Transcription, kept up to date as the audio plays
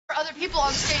other people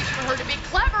on stage for her to be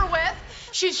clever with.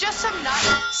 She's just some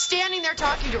nut standing there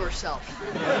talking to herself.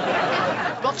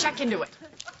 We'll check into it.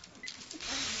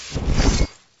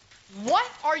 What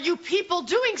are you people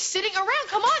doing sitting around?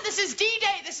 Come on, this is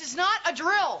D-Day. This is not a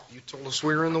drill. You told us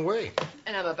we were in the way.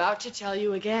 And I'm about to tell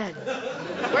you again.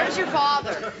 Where's your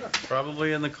father?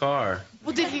 Probably in the car.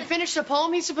 Well, did he finish the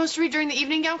poem he's supposed to read during the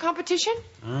evening gown competition?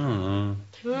 I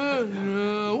don't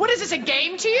know. What is this, a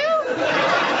game to you?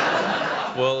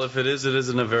 Well, if it is, it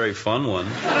isn't a very fun one.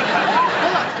 Well,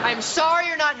 look, I'm sorry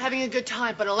you're not having a good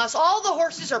time, but unless all the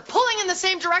horses are pulling in the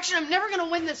same direction, I'm never going to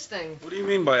win this thing. What do you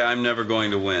mean by I'm never going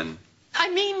to win? I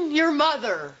mean your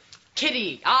mother,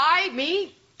 Kitty. I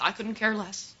couldn't care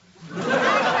less. Take a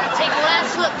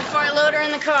last look before I load her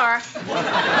in the car.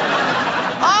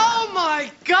 Oh, my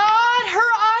God,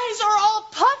 her eyes are all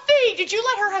puffy. Did you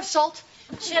let her have salt?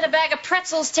 She had a bag of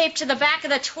pretzels taped to the back of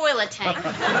the toilet tank.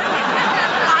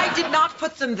 I did not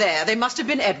put them there. They must have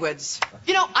been Edward's.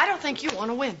 You know, I don't think you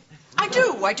want to win. I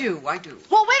do. Well,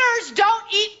 winners don't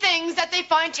eat things that they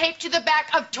find taped to the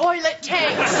back of toilet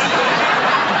tanks.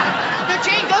 Now,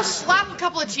 Jane, go slap a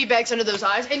couple of tea bags under those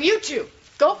eyes, and you two,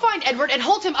 go find Edward and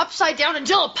hold him upside down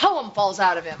until a poem falls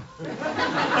out of him.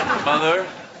 Mother,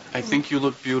 I think you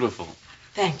look beautiful.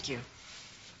 Thank you.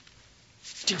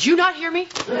 Did you not hear me?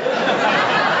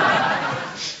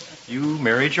 You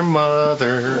married your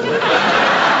mother.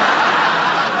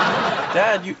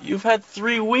 Dad, you've had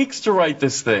 3 weeks to write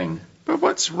this thing. But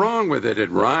what's wrong with it? It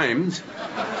rhymes.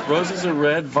 Roses are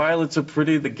red, violets are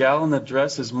pretty, the gal in the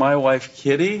dress is my wife,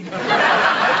 Kitty.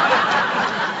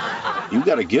 You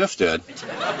got a gift, Ed.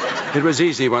 It was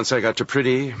easy once I got to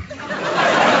pretty.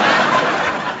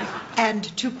 And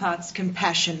 2 parts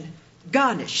compassion,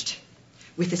 garnished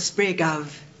with a sprig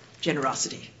of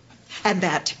generosity. And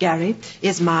that, Gary,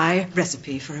 is my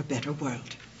recipe for a better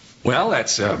world. Well,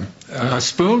 that's a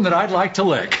spoon that I'd like to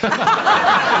lick.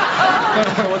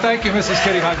 Well, thank you, Mrs.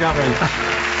 Kitty Montgomery.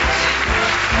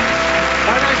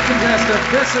 Our next contestant,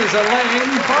 this is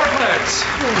Elaine Bartlett.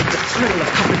 Oh, the thrill of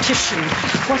competition.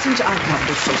 Wasn't I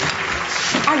wonderful?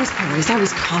 I was poised. I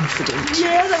was confident.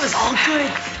 Yeah, that was all good.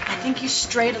 I think you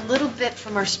strayed a little bit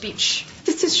from our speech.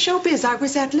 This is showbiz. I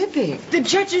was ad-libbing. The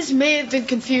judges may have been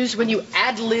confused when you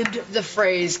ad-libbed the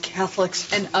phrase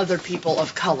Catholics and other people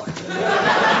of color.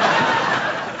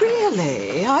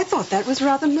 Really? I thought that was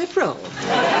rather liberal.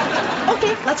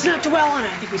 Okay, let's not dwell on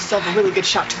it. I think we still have a really good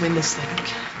shot to win this thing.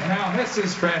 Now,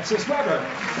 Mrs. Frances Weber.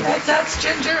 That's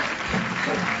Ginger.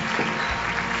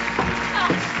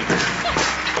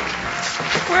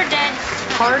 We're dead.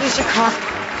 Hard as a car.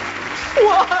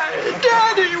 Why,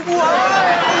 Daddy, why?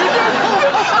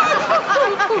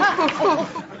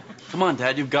 Come on,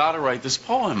 Dad, you've got to write this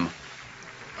poem.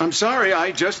 I'm sorry,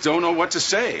 I just don't know what to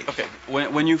say. Okay,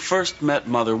 when you first met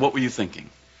Mother, what were you thinking?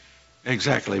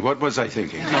 Exactly, what was I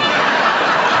thinking? I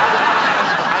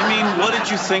mean, what did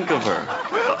you think of her?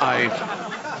 Well,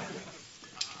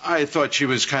 I thought she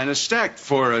was kind of stacked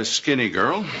for a skinny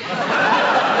girl.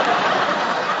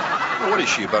 What is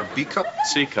she, about a B cup?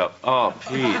 C cup. Oh,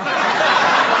 Pete.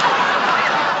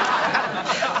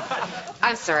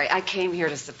 I'm sorry, I came here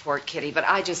to support Kitty, but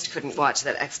I just couldn't watch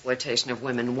that exploitation of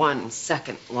women 1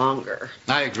 second longer.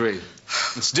 I agree.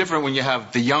 It's different when you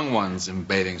have the young ones in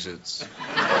bathing suits.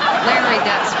 Larry,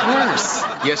 that's worse.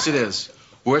 Yes, it is.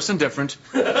 Worse and different.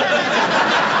 Well,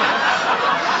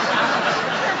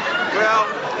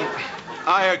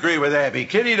 I agree with Abby.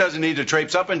 Kitty doesn't need to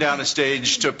traipse up and down a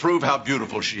stage to prove how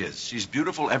beautiful she is. She's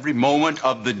beautiful every moment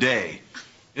of the day.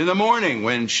 In the morning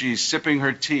when she's sipping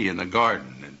her tea in the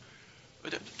garden.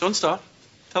 But don't stop.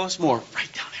 Tell us more.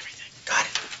 Write down everything. Got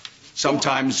it.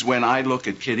 Sometimes when I look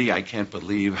at Kitty, I can't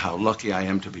believe how lucky I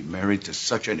am to be married to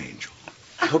such an angel.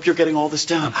 I hope you're getting all this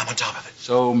down. I'm on top of it.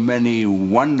 So many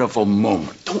wonderful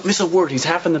moments. Don't miss a word. He's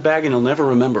half in the bag and he'll never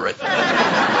remember it.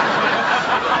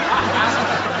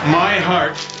 My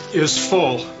heart is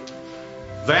full.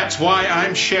 That's why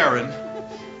I'm sharing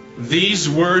these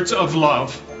words of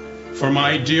love for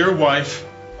my dear wife,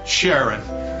 Sharon.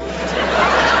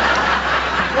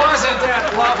 Wasn't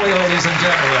that lovely, ladies and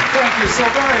gentlemen? Thank you so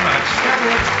very much.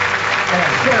 Edward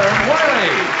and Sharon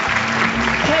Wiley.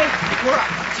 Okay, we're up.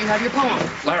 Do you have your poem?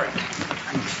 Larry.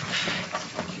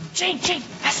 Jane,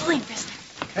 Vaseline.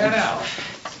 And now,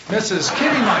 Mrs.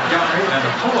 Kitty Montgomery and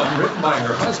a poem written by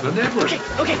her husband, Edward.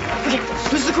 Okay.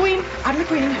 Who's the queen? I'm the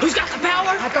queen. Who's got the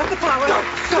power? I've got the power. Go.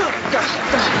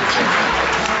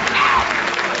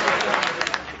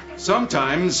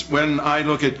 Sometimes when I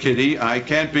look at Kitty, I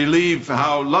can't believe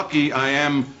how lucky I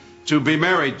am to be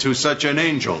married to such an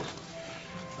angel.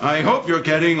 I hope you're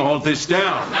getting all this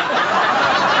down.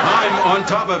 I'm on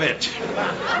top of it.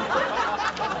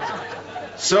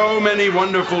 So many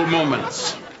wonderful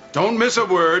moments. Don't miss a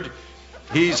word.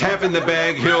 He's half in the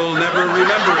bag, he'll never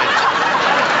remember it.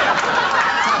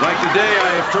 Like the day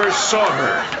I first saw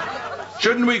her.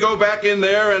 Shouldn't we go back in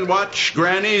there and watch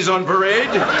grannies on parade?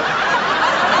 Hey,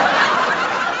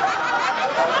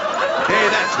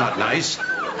 that's not nice,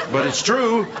 but it's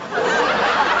true.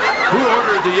 Who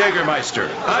ordered the Jägermeister?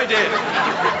 I did.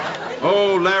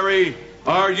 Oh, Larry,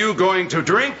 are you going to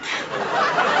drink?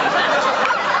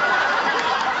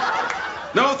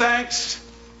 No, thanks.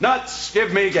 Nuts,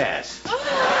 give me gas. Well,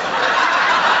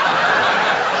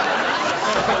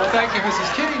 thank you,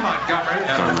 Mrs. Kitty Montgomery.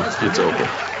 It's over.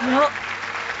 Well,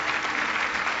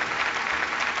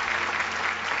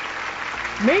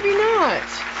 maybe not.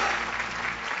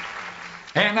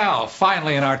 And now,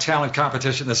 finally, in our talent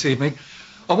competition this evening,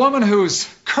 a woman whose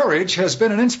courage has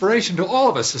been an inspiration to all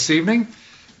of us this evening.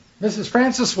 Mrs.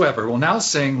 Frances Weber will now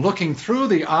sing Looking Through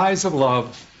the Eyes of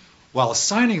Love while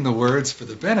signing the words for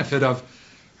the benefit of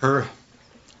her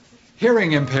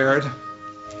hearing-impaired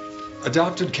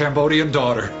adopted Cambodian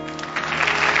daughter.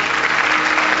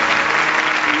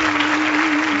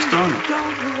 Don't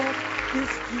let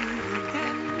this be the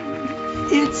end.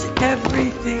 It's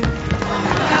everything.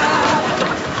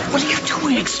 What are you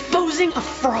doing? Exposing a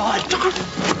fraud.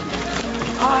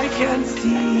 I can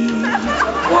see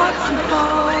what's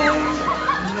mine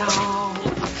now.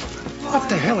 What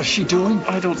the hell is she doing?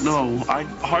 I don't know. I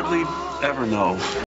hardly ever know.